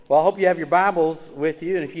Well, I hope you have your Bibles with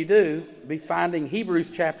you, and if you do, be finding Hebrews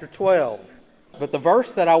chapter 12. But the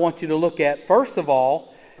verse that I want you to look at, first of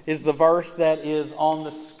all, is the verse that is on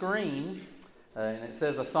the screen, and it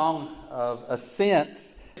says a song of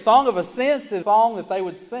ascents. A song of ascents is a song that they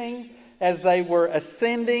would sing as they were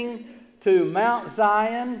ascending to Mount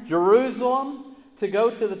Zion, Jerusalem, to go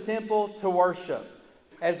to the temple to worship.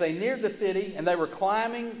 As they neared the city and they were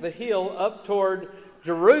climbing the hill up toward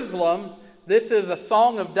Jerusalem, this is a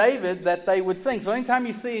song of David that they would sing. So anytime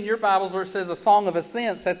you see in your Bibles where it says a song of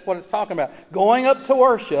ascents, that's what it's talking about. Going up to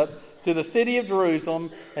worship to the city of Jerusalem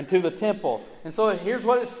and to the temple. And so here's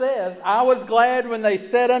what it says. I was glad when they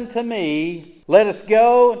said unto me, let us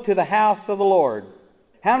go to the house of the Lord.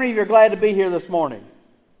 How many of you are glad to be here this morning?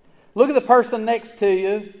 Look at the person next to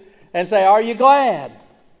you and say, are you glad?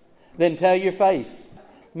 Then tell your face.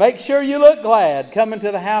 Make sure you look glad coming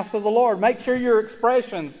to the house of the Lord. Make sure your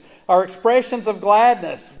expressions are expressions of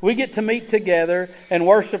gladness. We get to meet together and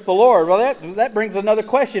worship the Lord. Well, that brings another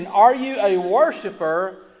question. Are you a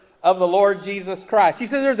worshiper of the Lord Jesus Christ? He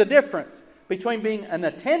says there's a difference between being an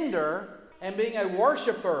attender and being a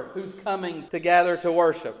worshiper who's coming to gather to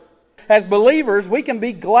worship. As believers, we can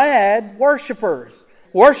be glad worshipers.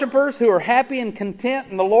 Worshipers who are happy and content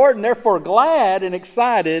in the Lord and therefore glad and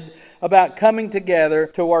excited about coming together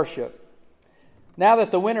to worship. Now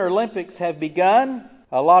that the Winter Olympics have begun,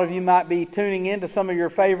 a lot of you might be tuning into some of your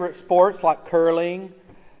favorite sports like curling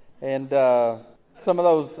and some of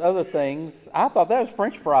those other things. I thought that was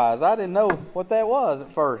French fries. I didn't know what that was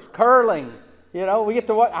at first. Curling. You know, we get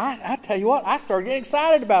to watch. I tell you what, I started getting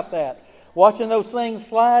excited about that. Watching those things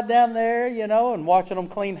slide down there, you know, and watching them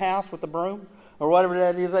clean house with the broom or whatever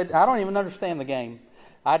that is. I don't even understand the game.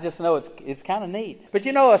 I just know it's kind of neat. But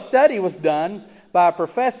you know, a study was done by a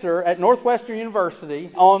professor at Northwestern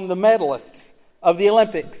University on the medalists of the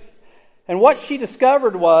Olympics. And what she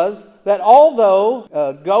discovered was that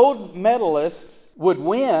although gold medalists would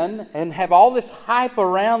win and have all this hype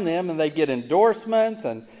around them and they get endorsements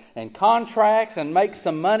and contracts and make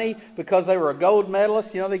some money because they were a gold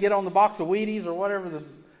medalist, you know, they get on the box of Wheaties or whatever the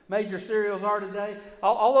major cereals are today.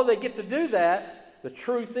 Although they get to do that, the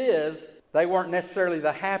truth is they weren't necessarily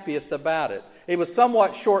the happiest about it. It was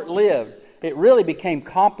somewhat short-lived. It really became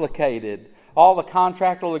complicated. All the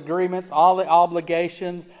contractual agreements, all the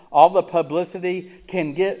obligations, all the publicity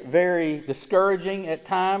can get very discouraging at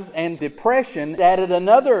times, and depression added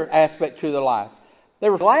another aspect to their life. They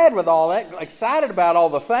were glad with all that, excited about all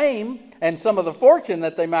the fame and some of the fortune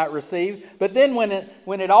that they might receive, but then when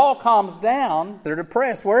it all calms down, they're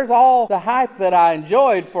depressed. Where's all the hype that I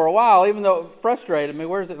enjoyed for a while, even though it frustrated me?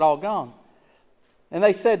 Where's it all gone? And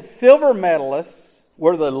they said silver medalists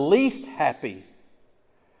were the least happy.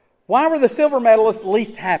 Why were the silver medalists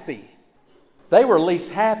least happy? They were least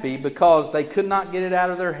happy because they could not get it out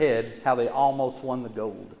of their head how they almost won the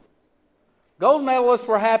gold. Gold medalists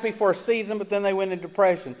were happy for a season, but then they went into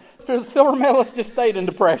depression. The silver medalists just stayed in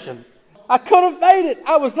depression. I could have made it.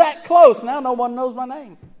 I was that close. Now no one knows my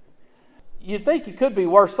name. You'd think you could be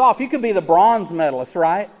worse off. You could be the bronze medalist,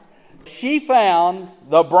 right? She found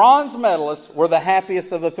the bronze medalists were the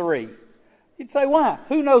happiest of the three. You'd say, why?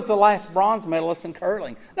 Who knows the last bronze medalist in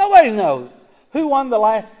curling? Nobody knows. Who won the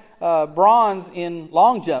last bronze in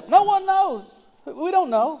long jump? No one knows. We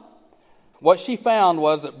don't know. What she found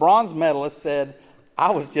was that bronze medalists said,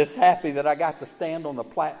 I was just happy that I got to stand on the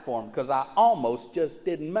platform because I almost just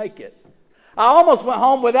didn't make it. I almost went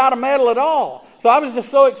home without a medal at all. So I was just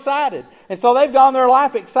so excited. And so they've gone their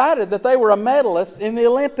life excited that they were a medalist in the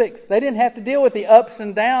Olympics. They didn't have to deal with the ups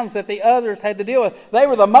and downs that the others had to deal with. They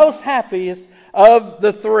were the most happiest of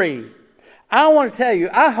the three. I want to tell you,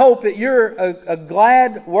 I hope that you're a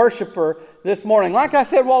glad worshiper this morning. Like I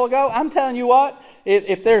said a while ago, I'm telling you what,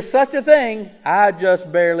 if there's such a thing, I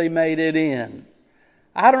just barely made it in.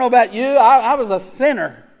 I don't know about you, I was a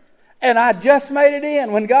sinner. And I just made it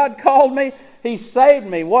in. When God called me, He saved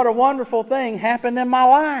me. What a wonderful thing happened in my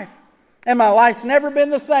life. And my life's never been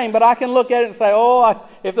the same. But I can look at it and say,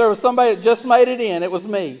 if there was somebody that just made it in, it was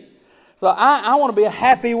me. So I want to be a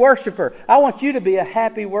happy worshiper. I want you to be a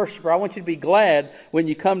happy worshiper. I want you to be glad when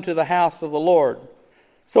you come to the house of the Lord.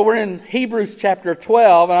 So we're in Hebrews chapter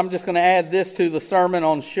 12. And I'm just going to add this to the sermon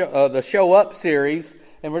on the Show Up series.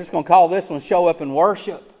 And we're just going to call this one Show Up and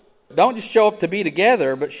Worship. Don't just show up to be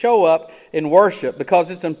together, but show up in worship, because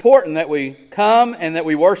it's important that we come and that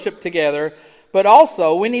we worship together. But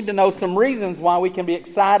also, we need to know some reasons why we can be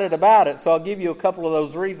excited about it. So I'll give you a couple of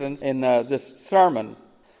those reasons in this sermon.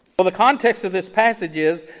 Well, the context of this passage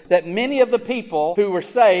is that many of the people who were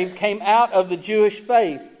saved came out of the Jewish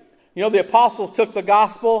faith. You know, the apostles took the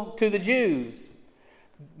gospel to the Jews.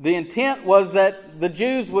 The intent was that the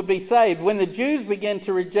Jews would be saved. When the Jews began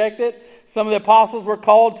to reject it, some of the apostles were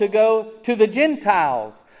called to go to the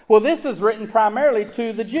Gentiles. Well, this is written primarily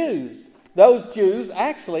to the Jews. Those Jews,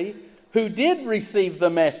 actually, who did receive the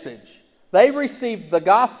message. They received the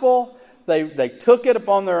gospel. They took it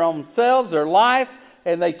upon their own selves, their life,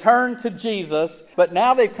 and they turned to Jesus. But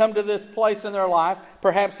now they've come to this place in their life,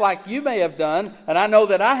 perhaps like you may have done, and I know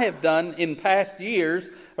that I have done in past years,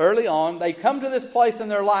 early on. They come to this place in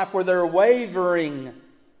their life where they're wavering.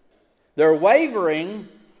 They're wavering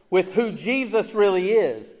with who Jesus really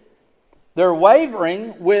is. They're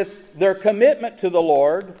wavering with their commitment to the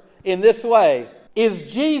Lord in this way.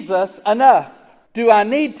 Is Jesus enough? Do I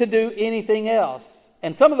need to do anything else?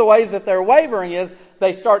 And some of the ways that they're wavering is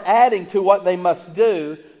they start adding to what they must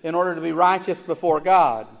do in order to be righteous before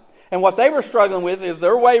God. And what they were struggling with is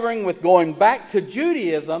they're wavering with going back to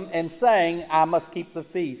Judaism and saying, I must keep the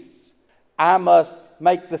feasts. I must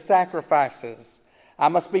make the sacrifices. I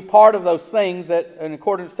must be part of those things that, in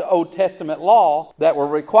accordance to Old Testament law, that were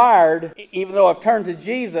required. Even though I've turned to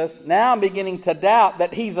Jesus, now I'm beginning to doubt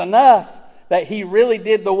that He's enough, that He really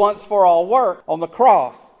did the once-for-all work on the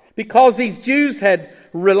cross. Because these Jews had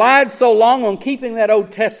relied so long on keeping that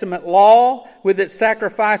Old Testament law with its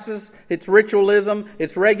sacrifices, its ritualism,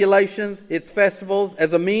 its regulations, its festivals,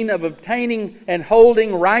 as a mean of obtaining and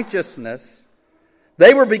holding righteousness,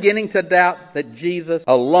 they were beginning to doubt that Jesus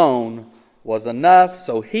alone was enough.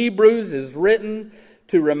 So Hebrews is written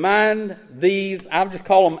to remind these, I'll just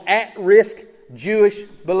call them at-risk Jewish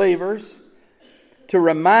believers, to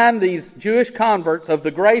remind these Jewish converts of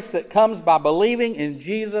the grace that comes by believing in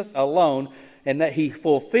Jesus alone, and that He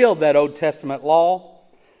fulfilled that Old Testament law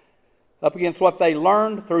up against what they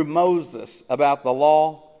learned through Moses about the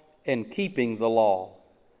law and keeping the law.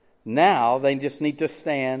 Now they just need to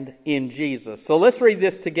stand in Jesus. So let's read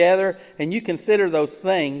this together, and you consider those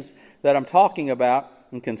things that I'm talking about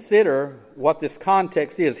and consider what this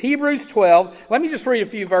context is. Hebrews 12, let me just read a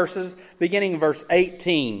few verses, beginning in verse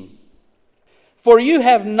 18. For you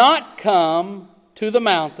have not come to the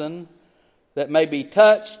mountain that may be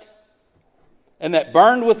touched and that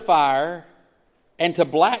burned with fire, and to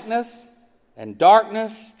blackness and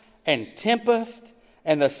darkness and tempest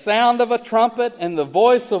and the sound of a trumpet and the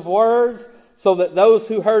voice of words, so that those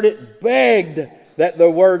who heard it begged that the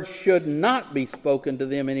words should not be spoken to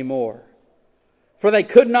them anymore. For they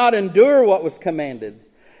could not endure what was commanded.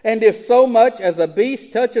 And if so much as a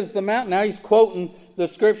beast touches the mountain, now he's quoting the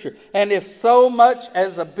scripture, and if so much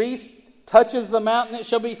as a beast touches the mountain, it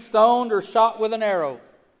shall be stoned or shot with an arrow.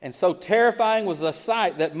 And so terrifying was the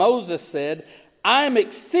sight that Moses said, I am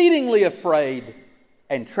exceedingly afraid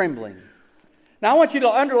and trembling. Now I want you to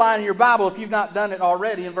underline in your Bible, if you've not done it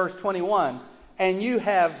already, in verse 21, and you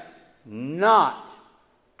have not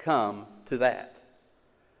come to that.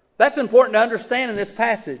 That's important to understand in this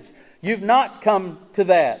passage. You've not come to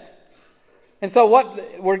that. And so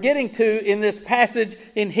what we're getting to in this passage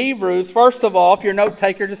in Hebrews, first of all, if you're a note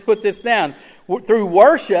taker, just put this down. Through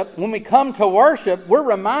worship, when we come to worship, we're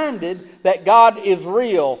reminded that God is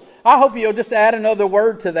real. I hope you'll just add another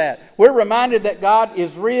word to that. We're reminded that God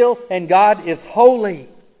is real and God is holy.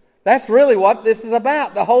 That's really what this is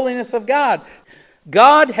about, the holiness of God.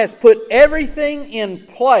 God has put everything in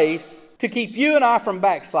place to keep you and I from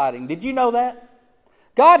backsliding. Did you know that?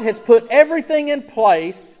 God has put everything in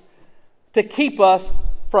place to keep us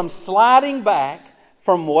from sliding back,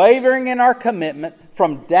 from wavering in our commitment,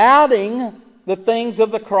 from doubting the things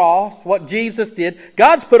of the cross, what Jesus did.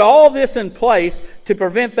 God's put all this in place to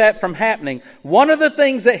prevent that from happening. One of the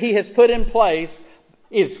things that He has put in place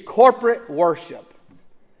is corporate worship.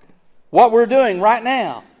 What we're doing right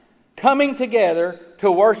now, coming together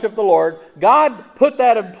to worship the Lord. God put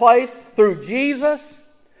that in place through Jesus,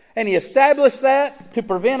 and He established that to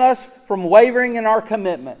prevent us from wavering in our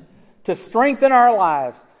commitment, to strengthen our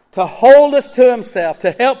lives, to hold us to Himself,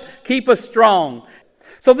 to help keep us strong.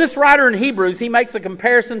 So this writer in Hebrews, he makes a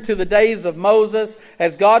comparison to the days of Moses,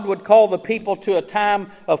 as God would call the people to a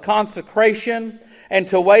time of consecration and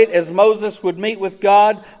to wait as Moses would meet with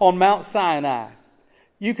God on Mount Sinai.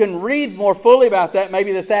 You can read more fully about that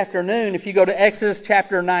maybe this afternoon if you go to Exodus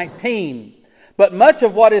chapter 19. But much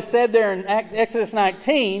of what is said there in Exodus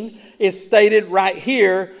 19 is stated right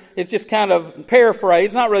here. It's just kind of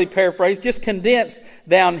paraphrased, not really paraphrased, just condensed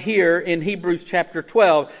down here in Hebrews chapter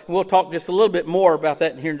 12. And we'll talk just a little bit more about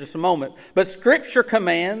that here in just a moment. But Scripture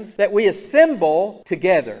commands that we assemble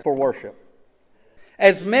together for worship.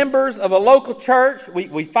 As members of a local church,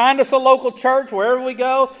 we find us a local church wherever we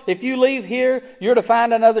go. If you leave here, you're to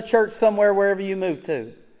find another church somewhere wherever you move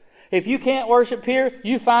to. If you can't worship here,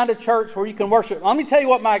 you find a church where you can worship. Let me tell you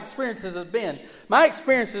what my experiences have been. My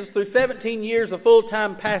experiences through 17 years of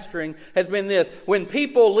full-time pastoring has been this. When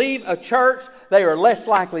people leave a church, they are less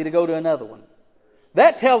likely to go to another one.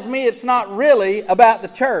 That tells me it's not really about the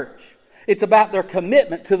church. It's about their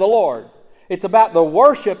commitment to the Lord. It's about the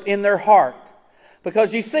worship in their heart.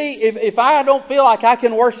 Because you see, if I don't feel like I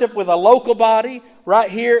can worship with a local body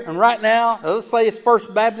right here and right now, let's say it's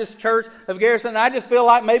First Baptist Church of Garrison, and I just feel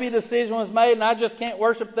like maybe a decision was made and I just can't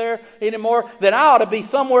worship there anymore, then I ought to be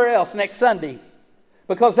somewhere else next Sunday.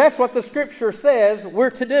 Because that's what the Scripture says we're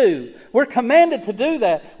to do. We're commanded to do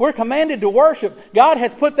that. We're commanded to worship. God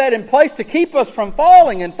has put that in place to keep us from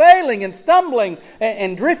falling and failing and stumbling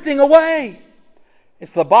and drifting away.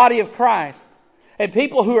 It's the body of Christ. And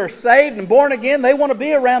people who are saved and born again, they want to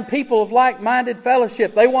be around people of like-minded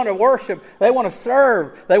fellowship. They want to worship. They want to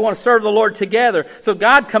serve. They want to serve the Lord together. So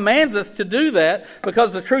God commands us to do that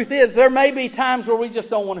because the truth is there may be times where we just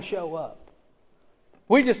don't want to show up.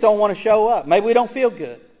 We just don't want to show up. Maybe we don't feel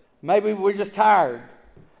good. Maybe we're just tired.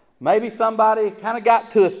 Maybe somebody kind of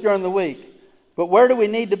got to us during the week. But where do we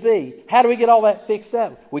need to be? How do we get all that fixed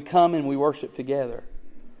up? We come and we worship together.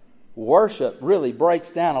 Worship really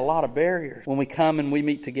breaks down a lot of barriers when we come and we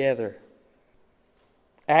meet together.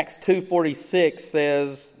 Acts 2:46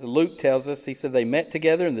 says, Luke tells us, he said they met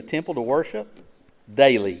together in the temple to worship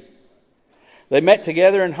daily. They met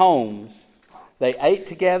together in homes. They ate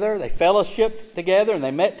together, they fellowshiped together, and they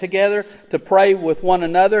met together to pray with one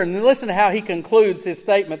another. And listen to how he concludes his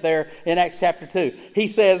statement there in Acts chapter 2. He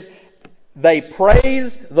says, they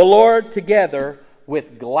praised the Lord together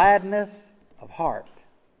with gladness of heart.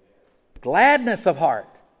 Gladness of heart.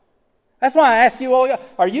 That's why I asked you, well,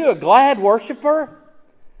 are you a glad worshiper?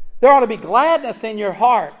 There ought to be gladness in your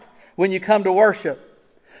heart when you come to worship.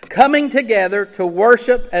 Coming together to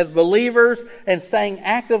worship as believers and staying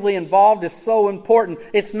actively involved is so important.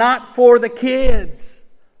 It's not for the kids.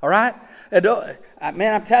 All right?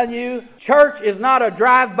 Man, I'm telling you, church is not a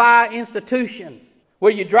drive-by institution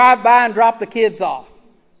where you drive by and drop the kids off.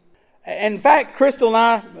 In fact, Crystal and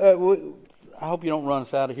I hope you don't run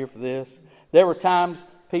us out of here for this. There were times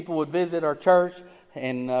people would visit our church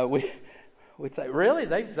and we'd say, really?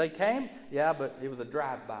 They came? Yeah, but it was a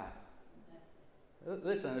drive-by.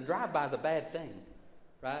 Listen, a drive-by is a bad thing,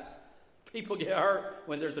 right? People get hurt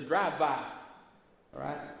when there's a drive-by, all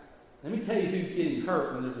right? Let me tell you who's getting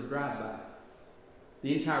hurt when there's a drive-by.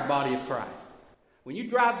 The entire body of Christ. When you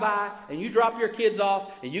drive by and you drop your kids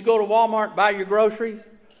off and you go to Walmart and buy your groceries,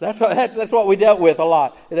 that's what we dealt with a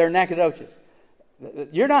lot there in Nacogdoches.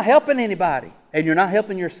 You're not helping anybody, and you're not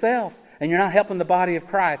helping yourself, and you're not helping the body of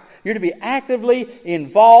Christ. You're to be actively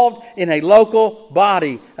involved in a local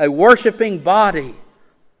body, a worshiping body.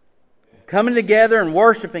 Coming together and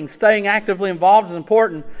worshiping, staying actively involved is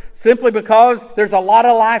important simply because there's a lot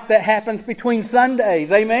of life that happens between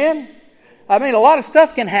Sundays. Amen? I mean, a lot of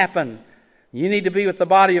stuff can happen. You need to be with the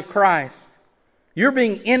body of Christ. You're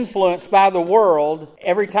being influenced by the world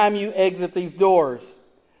every time you exit these doors.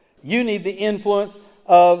 You need the influence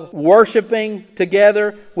of worshiping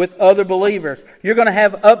together with other believers. You're going to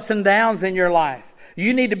have ups and downs in your life.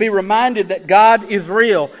 You need to be reminded that God is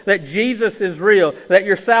real, that Jesus is real, that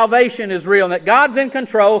your salvation is real, and that God's in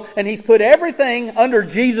control and He's put everything under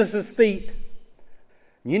Jesus' feet.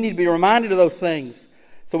 You need to be reminded of those things.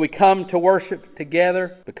 So we come to worship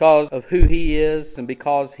together because of who He is and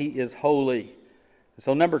because He is holy.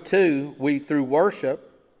 So number 2, through worship,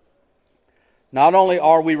 not only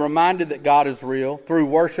are we reminded that God is real, through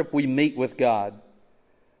worship we meet with God.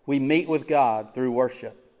 We meet with God through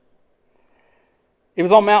worship. It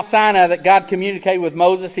was on Mount Sinai that God communicated with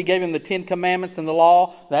Moses. He gave him the 10 Commandments and the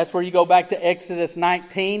law. That's where you go back to Exodus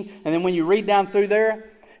 19. And then when you read down through there,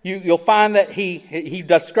 you'll find that he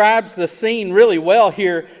describes the scene really well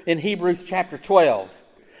here in Hebrews chapter 12.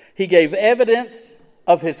 He gave evidence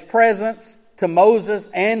of His presence to Moses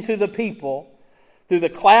and to the people through the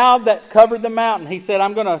cloud that covered the mountain. He said,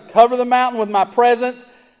 I'm going to cover the mountain with my presence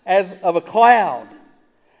as of a cloud.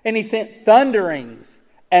 And He sent thunderings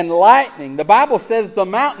and lightning. The Bible says the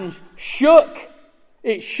mountain shook.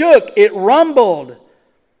 It shook. It rumbled.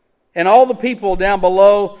 And all the people down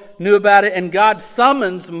below knew about it. And God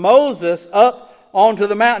summons Moses up onto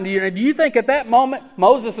the mountain. Do you think at that moment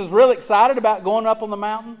Moses is really excited about going up on the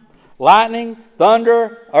mountain? Lightning,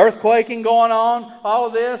 thunder, earthquaking going on, all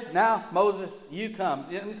of this. Now, Moses, you come.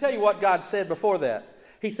 Let me tell you what God said before that.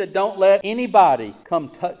 He said, don't let anybody come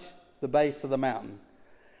touch the base of the mountain.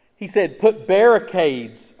 He said, put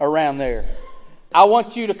barricades around there. I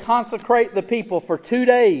want you to consecrate the people for 2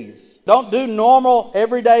 days. Don't do normal,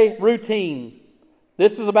 everyday routine.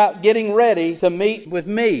 This is about getting ready to meet with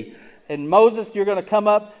me. And Moses, you're going to come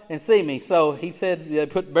up and see me. So he said, they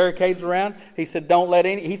put barricades around. He said, don't let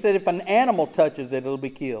any. He said, if an animal touches it, it'll be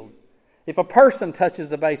killed. If a person touches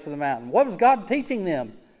the base of the mountain. What was God teaching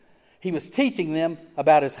them? He was teaching them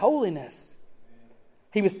about His holiness.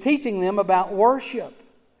 He was teaching them about worship.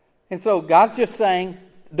 And so God's just saying,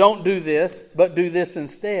 don't do this, but do this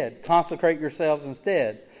instead. Consecrate yourselves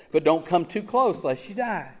instead. But don't come too close lest you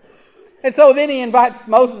die. And so then He invites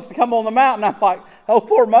Moses to come on the mountain. I'm like, oh,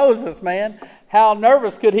 poor Moses, man. How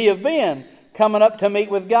nervous could he have been coming up to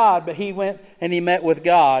meet with God? But he went and he met with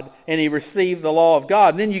God and he received the law of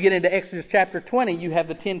God. And then you get into Exodus chapter 20. You have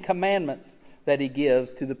the 10 commandments that He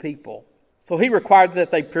gives to the people. So He required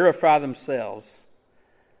that they purify themselves.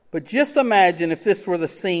 But just imagine if this were the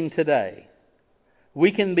scene today.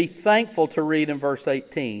 We can be thankful to read in verse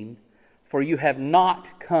 18, for you have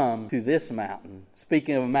not come to this mountain.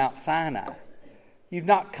 Speaking of Mount Sinai. You've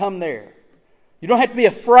not come there. You don't have to be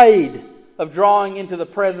afraid of drawing into the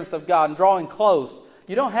presence of God and drawing close.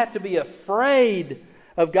 You don't have to be afraid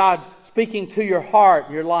of God speaking to your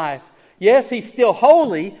heart, your life. Yes, He's still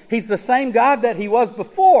holy. He's the same God that He was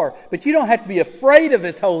before. But you don't have to be afraid of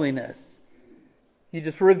His holiness. You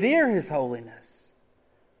just revere His holiness.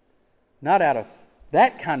 Not out of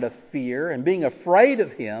that kind of fear and being afraid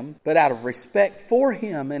of Him, but out of respect for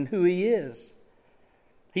Him and who He is.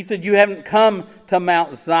 He said, you haven't come to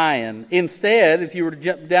Mount Zion. Instead, if you were to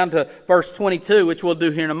jump down to verse 22, which we'll do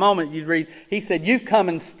here in a moment, you'd read, He said, you've come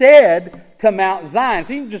instead to Mount Zion.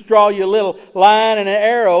 So you can just draw you a little line and an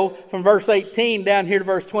arrow from verse 18 down here to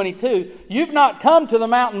verse 22. You've not come to the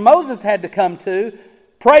mountain Moses had to come to.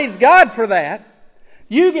 Praise God for that.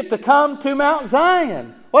 You get to come to Mount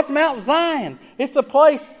Zion. What's Mount Zion? It's the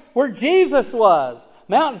place where Jesus was.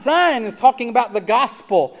 Mount Zion is talking about the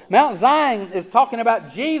gospel. Mount Zion is talking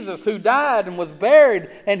about Jesus who died and was buried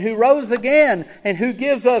and who rose again and who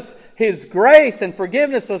gives us His grace and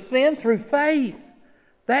forgiveness of sin through faith.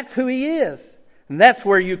 That's who He is. And that's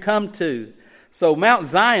where you come to. So Mount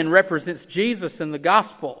Zion represents Jesus in the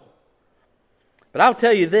gospel. But I'll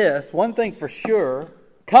tell you this, one thing for sure,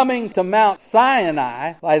 coming to Mount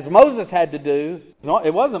Sinai, as Moses had to do,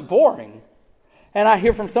 it wasn't boring. And I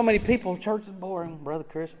hear from so many people, church is boring. Brother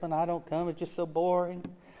Crispin, I don't come. It's just so boring.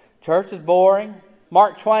 Church is boring.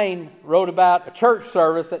 Mark Twain wrote about a church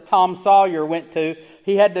service that Tom Sawyer went to.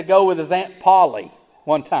 He had to go with his Aunt Polly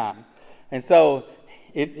one time. And so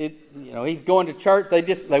he's going to church.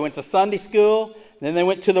 They went to Sunday school. Then they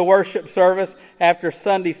went to the worship service after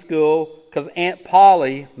Sunday school because Aunt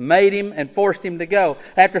Polly made him and forced him to go.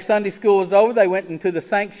 After Sunday school was over, they went into the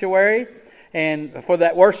sanctuary. And for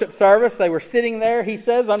that worship service, they were sitting there, he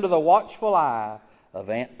says, under the watchful eye of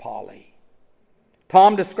Aunt Polly.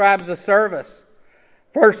 Tom describes the service.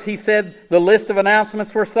 First, he said, the list of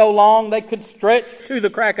announcements were so long they could stretch to the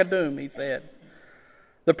crack of doom, he said.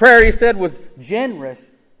 The prayer, he said, was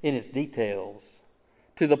generous in its details,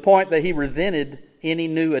 to the point that he resented any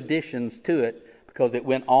new additions to it because it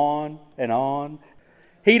went on and on.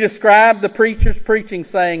 He described the preacher's preaching,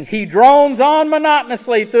 saying, he drones on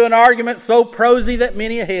monotonously through an argument so prosy that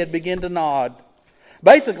many a head begin to nod.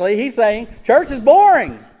 Basically, he's saying, church is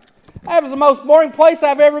boring. That was the most boring place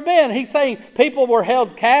I've ever been. He's saying people were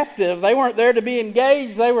held captive. They weren't there to be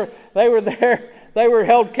engaged. They were there. They were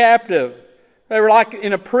held captive. They were like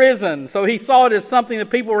in a prison. So he saw it as something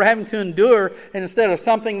that people were having to endure instead of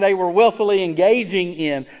something they were willfully engaging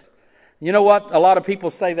in. You know what? A lot of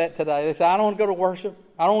people say that today. They say, I don't want to go to worship.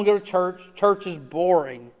 I don't want to go to church. Church is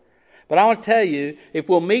boring. But I want to tell you, if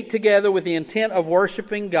we'll meet together with the intent of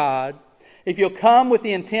worshiping God, if you'll come with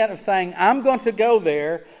the intent of saying, I'm going to go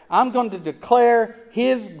there, I'm going to declare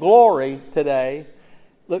His glory today,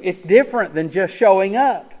 look, it's different than just showing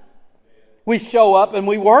up. We show up and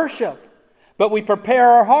we worship, but we prepare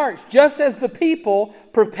our hearts, just as the people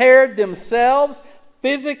prepared themselves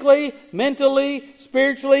physically, mentally,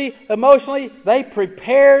 spiritually, emotionally. They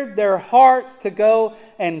prepared their hearts to go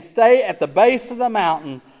and stay at the base of the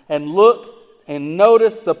mountain and look and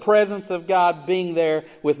notice the presence of God being there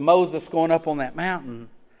with Moses going up on that mountain.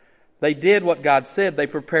 They did what God said. They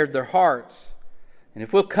prepared their hearts. And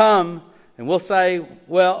if we'll come and we'll say,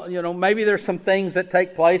 well, maybe there's some things that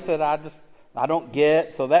take place that I don't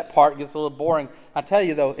get, so that part gets a little boring. I tell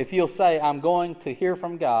you though, if you'll say, I'm going to hear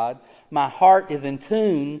from God, my heart is in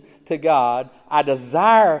tune to God, I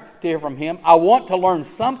desire to hear from Him, I want to learn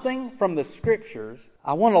something from the Scriptures,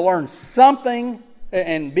 I want to learn something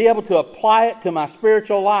and be able to apply it to my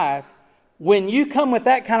spiritual life. When you come with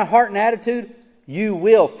that kind of heart and attitude, you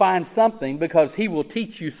will find something because He will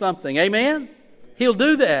teach you something. Amen? He'll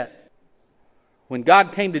do that. When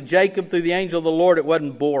God came to Jacob through the angel of the Lord, it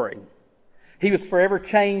wasn't boring. He was forever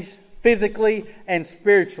changed physically and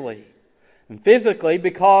spiritually. And physically,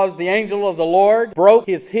 because the angel of the Lord broke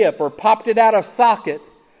his hip or popped it out of socket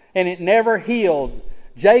and it never healed.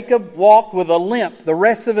 Jacob walked with a limp the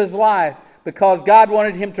rest of his life because God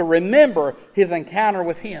wanted him to remember his encounter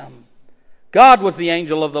with Him. God was the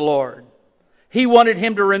angel of the Lord. He wanted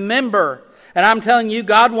him to remember. And I'm telling you,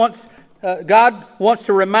 God wants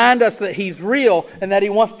to remind us that He's real and that He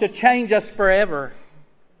wants to change us forever.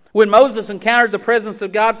 When Moses encountered the presence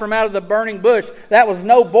of God from out of the burning bush, that was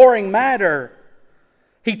no boring matter.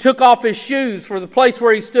 He took off his shoes, for the place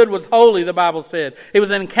where he stood was holy, the Bible said. It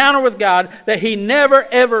was an encounter with God that he never,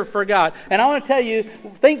 ever forgot. And I want to tell you,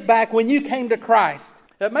 think back when you came to Christ.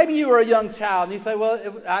 Maybe you were a young child and you say, well,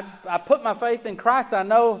 I put my faith in Christ, I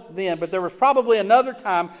know then. But there was probably another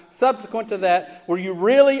time subsequent to that where you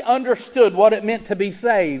really understood what it meant to be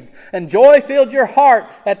saved. And joy filled your heart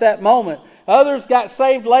at that moment. Others got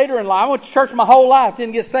saved later in life. I went to church my whole life,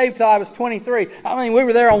 didn't get saved till I was 23. I mean, we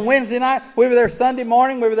were there on Wednesday night, we were there Sunday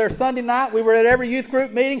morning, we were there Sunday night, we were at every youth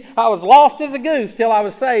group meeting. I was lost as a goose till I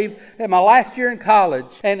was saved in my last year in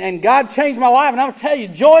college. And God changed my life, and I'm going to tell you,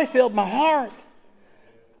 joy filled my heart.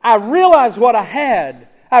 I realized what I had.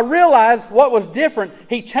 I realized what was different.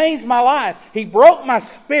 He changed my life. He broke my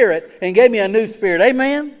spirit and gave me a new spirit.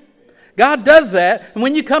 Amen? God does that. And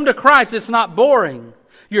when you come to Christ, it's not boring.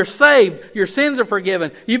 You're saved. Your sins are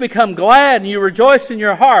forgiven. You become glad and you rejoice in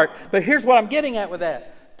your heart. But here's what I'm getting at with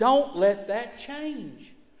that. Don't let that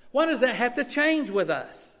change. Why does that have to change with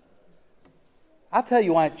us? I'll tell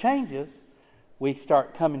you why it changes. We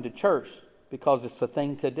start coming to church because it's a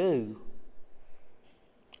thing to do.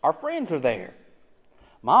 Our friends are there.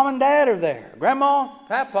 Mom and Dad are there. Grandma,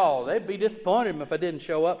 Papa, they'd be disappointed if I didn't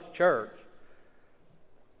show up to church.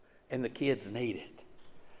 And the kids need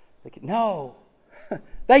it. No.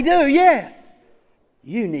 They do, yes.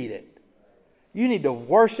 You need it. You need to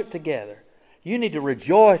worship together. You need to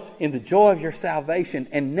rejoice in the joy of your salvation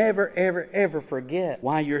and never, ever, ever forget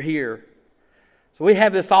why you're here. So we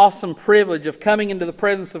have this awesome privilege of coming into the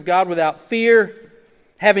presence of God without fear,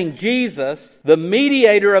 having Jesus, the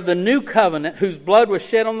mediator of the new covenant, whose blood was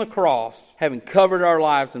shed on the cross, having covered our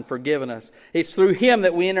lives and forgiven us. It's through Him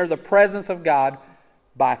that we enter the presence of God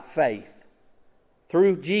by faith.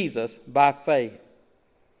 Through Jesus, by faith.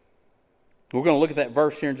 We're going to look at that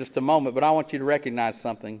verse here in just a moment, but I want you to recognize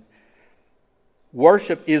something.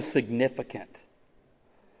 Worship is significant.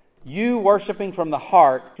 You worshiping from the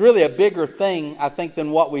heart is really a bigger thing, I think,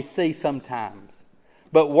 than what we see sometimes.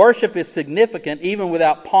 But worship is significant even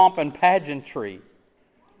without pomp and pageantry.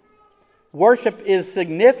 Worship is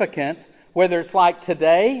significant whether it's like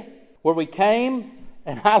today, where we came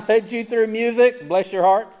and I led you through music, bless your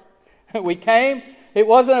hearts. We came, it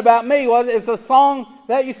wasn't about me, it was a song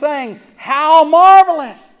that you sang. How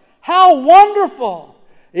marvelous, how wonderful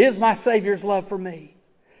is my Savior's love for me.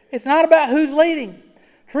 It's not about who's leading.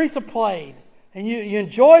 Teresa played. And you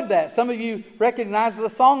enjoyed that. Some of you recognized the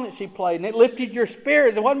song that she played, and it lifted your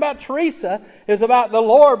spirits. It wasn't about Teresa. It was about the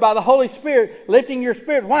Lord, by the Holy Spirit, lifting your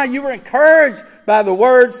spirits. Why? You were encouraged by the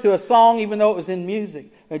words to a song, even though it was in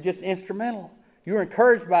music. It was just instrumental. You were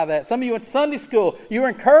encouraged by that. Some of you went to Sunday school. You were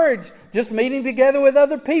encouraged just meeting together with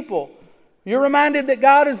other people. You're reminded that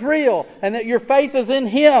God is real and that your faith is in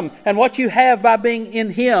Him and what you have by being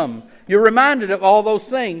in Him. You're reminded of all those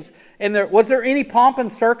things. And was there any pomp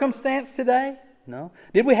and circumstance today? No.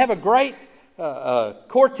 Did we have a great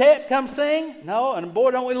quartet come sing? No. And boy,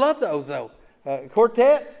 don't we love the Ozo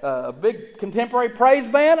quartet, a big contemporary praise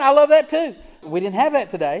band. I love that too. We didn't have that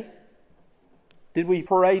today. Did we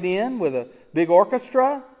parade in with a big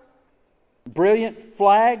orchestra? Brilliant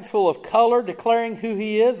flags full of color declaring who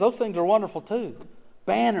He is. Those things are wonderful too.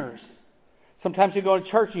 Banners. Sometimes you go to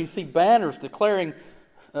church and you see banners declaring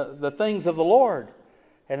the things of the Lord.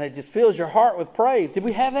 And it just fills your heart with praise. Did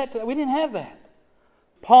we have that? We didn't have that.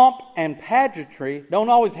 Pomp and pageantry don't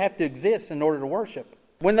always have to exist in order to worship.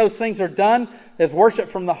 When those things are done as worship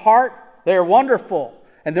from the heart, they're wonderful.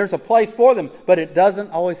 And there's a place for them. But it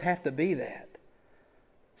doesn't always have to be that.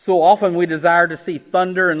 So often we desire to see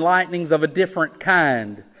thunder and lightnings of a different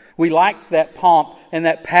kind. We like that pomp and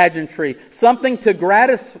that pageantry. Something to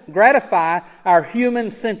gratify our human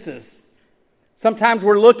senses. Sometimes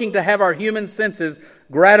we're looking to have our human senses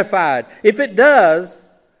gratified. If it does,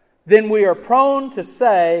 then we are prone to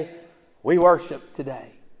say, we worship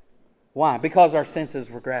today. Why? Because our senses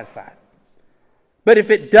were gratified. But if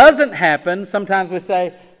it doesn't happen, sometimes we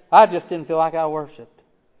say, I just didn't feel like I worshiped.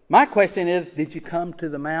 My question is, did you come to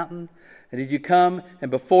the mountain? And did you come, and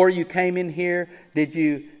before you came in here, did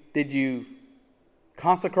you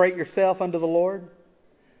consecrate yourself unto the Lord?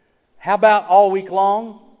 How about all week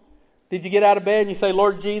long? Did you get out of bed and you say,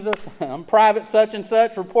 Lord Jesus, I'm private such and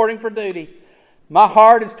such, reporting for duty. My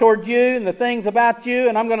heart is toward you and the things about you,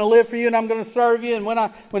 and I'm going to live for you and I'm going to serve you. And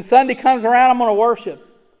when Sunday comes around, I'm going to worship.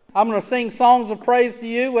 I'm going to sing songs of praise to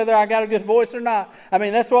you, whether I got a good voice or not. I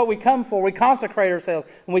mean, that's what we come for. We consecrate ourselves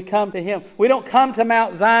and we come to Him. We don't come to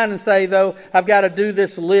Mount Zion and say, though, I've got to do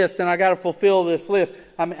this list and I've got to fulfill this list.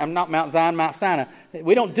 I'm not Mount Zion, Mount Sinai.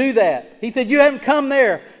 We don't do that. He said, you haven't come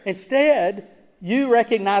there. Instead, you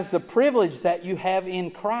recognize the privilege that you have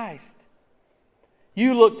in Christ.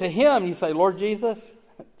 You look to Him and you say, Lord Jesus,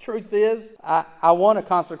 truth is, I want to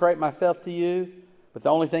consecrate myself to you. But the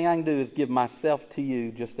only thing I can do is give myself to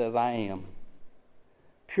you just as I am.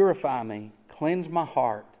 Purify me. Cleanse my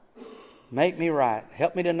heart. Make me right.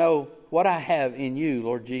 Help me to know what I have in you,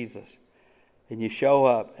 Lord Jesus. And you show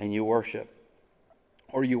up and you worship.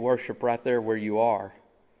 Or you worship right there where you are.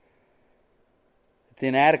 It's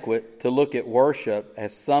inadequate to look at worship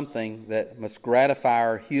as something that must gratify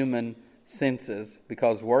our human senses.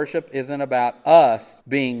 Because worship isn't about us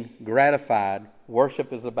being gratified.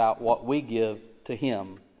 Worship is about what we give to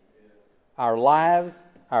Him. Our lives,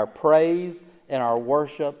 our praise, and our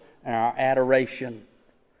worship, and our adoration.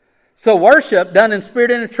 So worship, done in spirit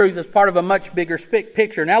and in truth, is part of a much bigger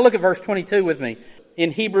picture. Now look at verse 22 with me. In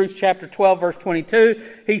Hebrews chapter 12, verse 22,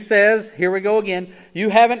 he says, here we go again, you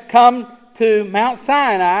haven't come to Mount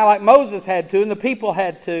Sinai like Moses had to and the people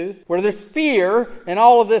had to, where there's fear and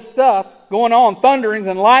all of this stuff going on, thunderings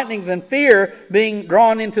and lightnings and fear being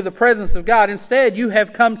drawn into the presence of God. Instead, you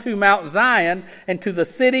have come to Mount Zion and to the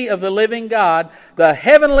city of the living God, the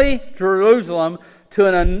heavenly Jerusalem, to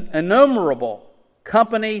an innumerable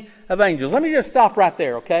company of angels. Let me just stop right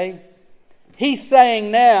there, okay? He's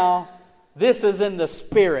saying now, this is in the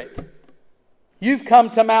Spirit. You've come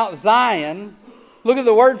to Mount Zion. Look at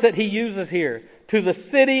the words that he uses here. To the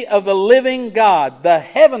city of the living God, the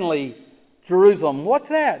heavenly Jerusalem. What's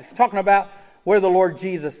that? He's talking about where the Lord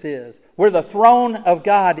Jesus is, where the throne of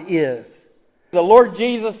God is. The Lord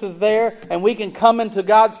Jesus is there, and we can come into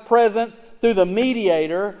God's presence through the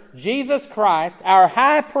mediator, Jesus Christ, our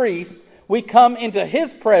high priest. We come into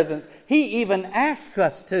His presence. He even asks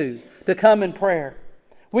us to come in prayer.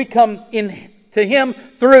 We come in to Him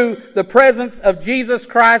through the presence of Jesus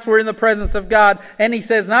Christ. We're in the presence of God. And He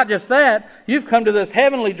says, not just that, you've come to this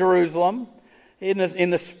heavenly Jerusalem, in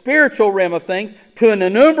the spiritual realm of things, to an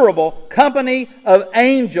innumerable company of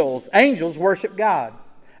angels. Angels worship God.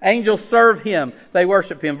 Angels serve Him. They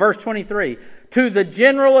worship Him. Verse 23, to the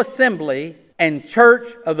general assembly and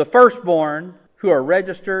church of the firstborn who are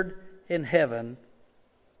registered in heaven.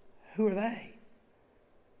 Who are they?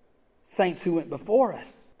 Saints who went before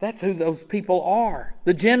us. That's who those people are.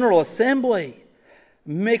 The general assembly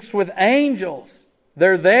mixed with angels.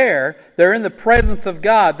 They're there. They're in the presence of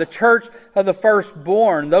God. The church of the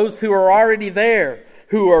firstborn. Those who are already there.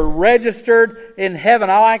 Who are registered in heaven.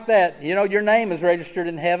 I like that. You know, your name is registered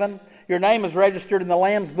in heaven. Your name is registered in the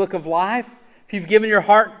Lamb's Book of Life. If you've given your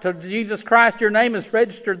heart to Jesus Christ, your name is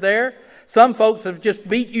registered there. Some folks have just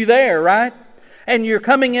beat you there, right? And you're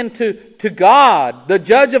coming into God, the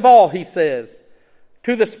judge of all, he says.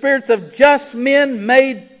 To the spirits of just men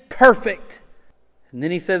made perfect. And then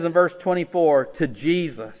he says in verse 24, to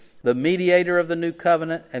Jesus, the mediator of the new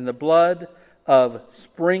covenant, and the blood of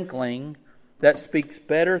sprinkling that speaks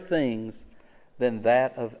better things than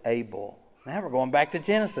that of Abel. Now we're going back to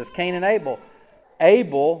Genesis, Cain and Abel.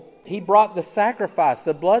 Abel, he brought the sacrifice,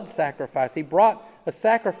 the blood sacrifice. He brought a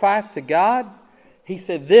sacrifice to God. He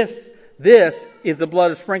said, this is the blood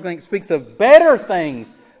of sprinkling. It speaks of better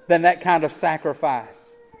things than that kind of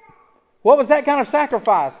sacrifice. What was that kind of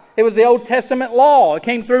sacrifice? It was the Old Testament law. It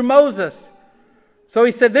came through Moses. So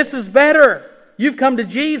he said, this is better. You've come to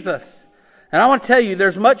Jesus. And I want to tell you,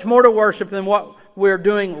 there's much more to worship than what we're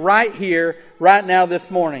doing right here, right now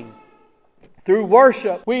this morning. Through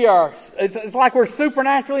worship, it's like we're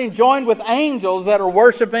supernaturally joined with angels that are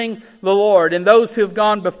worshiping the Lord and those who have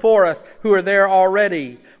gone before us who are there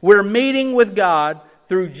already. We're meeting with God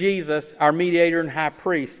through Jesus, our mediator and high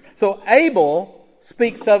priest. So Abel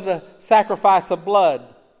speaks of the sacrifice of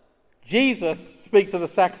blood. Jesus speaks of the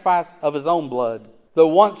sacrifice of His own blood. The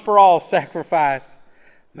once-for-all sacrifice.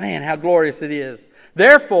 Man, how glorious it is.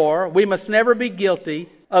 Therefore, we must never be guilty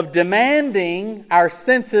of demanding our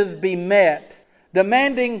senses be met.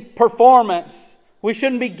 Demanding performance. We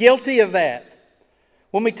shouldn't be guilty of that.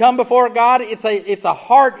 When we come before God, it's a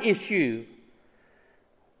heart issue.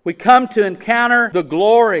 We come to encounter the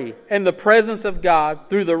glory and the presence of God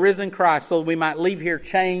through the risen Christ so that we might leave here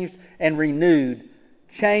changed and renewed.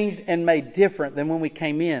 Changed and made different than when we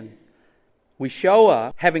came in. We show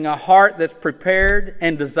up having a heart that's prepared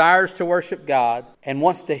and desires to worship God and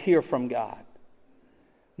wants to hear from God.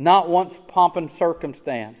 Not wants pomp and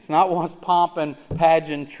circumstance, not wants pomp and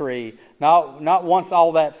pageantry, not wants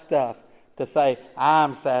all that stuff to say,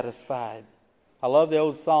 I'm satisfied. I love the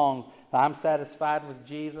old song, I'm satisfied with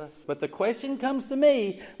Jesus. But the question comes to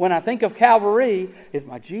me when I think of Calvary, is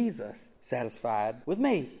my Jesus satisfied with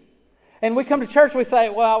me? And we come to church, we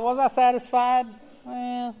say, well, was I satisfied?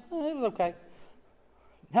 Well, it was okay.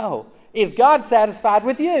 No. Is God satisfied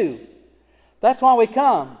with you? That's why we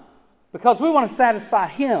come. Because we want to satisfy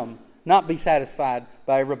Him, not be satisfied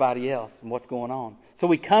by everybody else and what's going on. So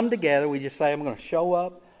we come together, we just say, I'm going to show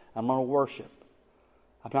up, I'm going to worship.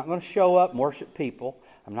 I'm not going to show up and worship people.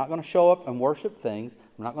 I'm not going to show up and worship things.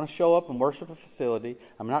 I'm not going to show up and worship a facility.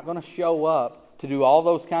 I'm not going to show up to do all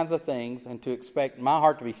those kinds of things and to expect my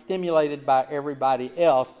heart to be stimulated by everybody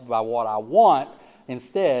else by what I want.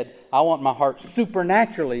 Instead, I want my heart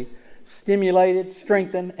supernaturally stimulated,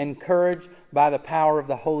 strengthened, encouraged by the power of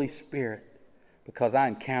the Holy Spirit because I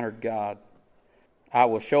encountered God. I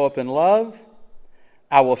will show up in love.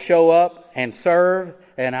 I will show up and serve,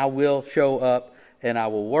 and I will show up and I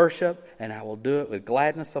will worship, and I will do it with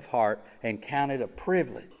gladness of heart and count it a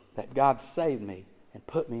privilege that God saved me and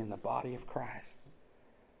put me in the body of Christ.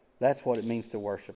 That's what it means to worship.